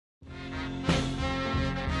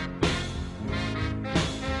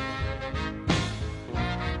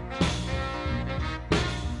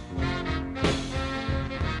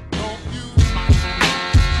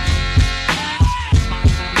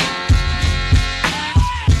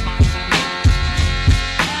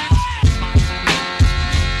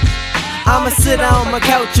I'ma sit on my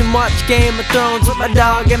couch and watch Game of Thrones with my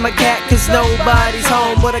dog and my cat, cause nobody's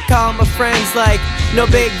home. What I call my friends, like, no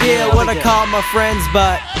big deal. What I call my friends,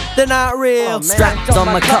 but they're not real. Strapped on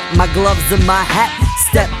my cup, my gloves and my hat.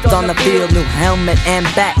 Stepped on the field, new helmet and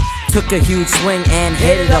bat. Took a huge swing and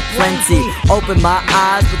hit it up plenty. Opened my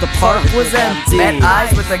eyes, but the park was empty. Met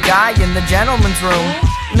eyes with a guy in the gentleman's room.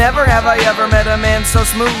 Never have I ever met a man so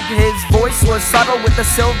smooth. His voice was subtle with a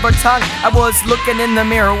silver tongue. I was looking in the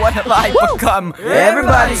mirror, what have I become?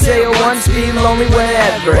 Everybody say it once, be lonely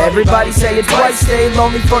whenever. Everybody say it twice, stay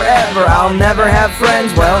lonely forever. I'll never have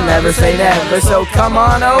friends, well, never say never. So come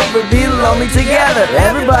on over, be lonely together.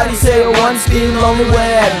 Everybody say it once, be lonely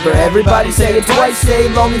whenever. Everybody say it twice, stay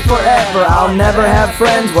lonely forever. I'll never have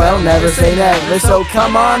friends, well, never say never. So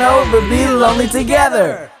come on over, be lonely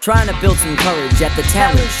together. Trying to build some courage at the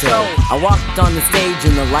talent show. I walked on the stage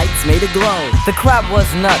and the lights made a glow. The crowd was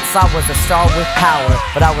nuts, I was a star with power,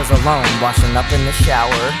 but I was alone, washing up in the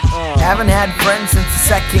shower. Haven't had friends since the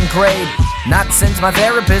second grade. Not since my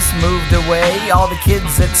therapist moved away. All the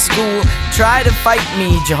kids at school try to fight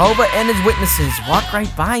me. Jehovah and his witnesses walk right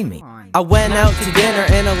by me. I went out to dinner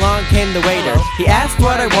and along came the waiter. He asked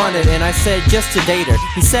what I wanted and I said just to date her.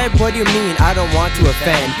 He said, what do you mean? I don't want to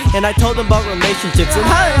offend. And I told him about relationships and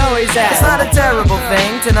how I always ask. It's not a terrible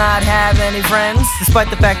thing to not have any friends,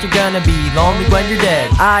 despite the fact you're gonna be lonely when you're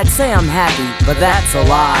dead. I'd say I'm happy, but that's a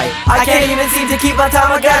lie. I can't even seem to keep my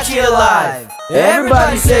Tamagotchi alive.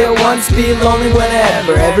 Everybody say it once, be lonely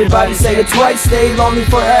whenever. Everybody say it twice, stay lonely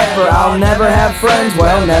forever. I'll never have friends,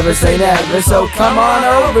 well, never say never. So come on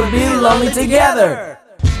over, be lonely together.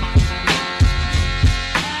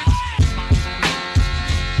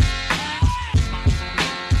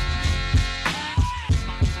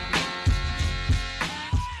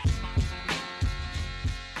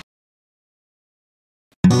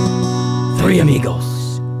 Three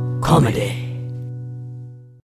Amigos Comedy.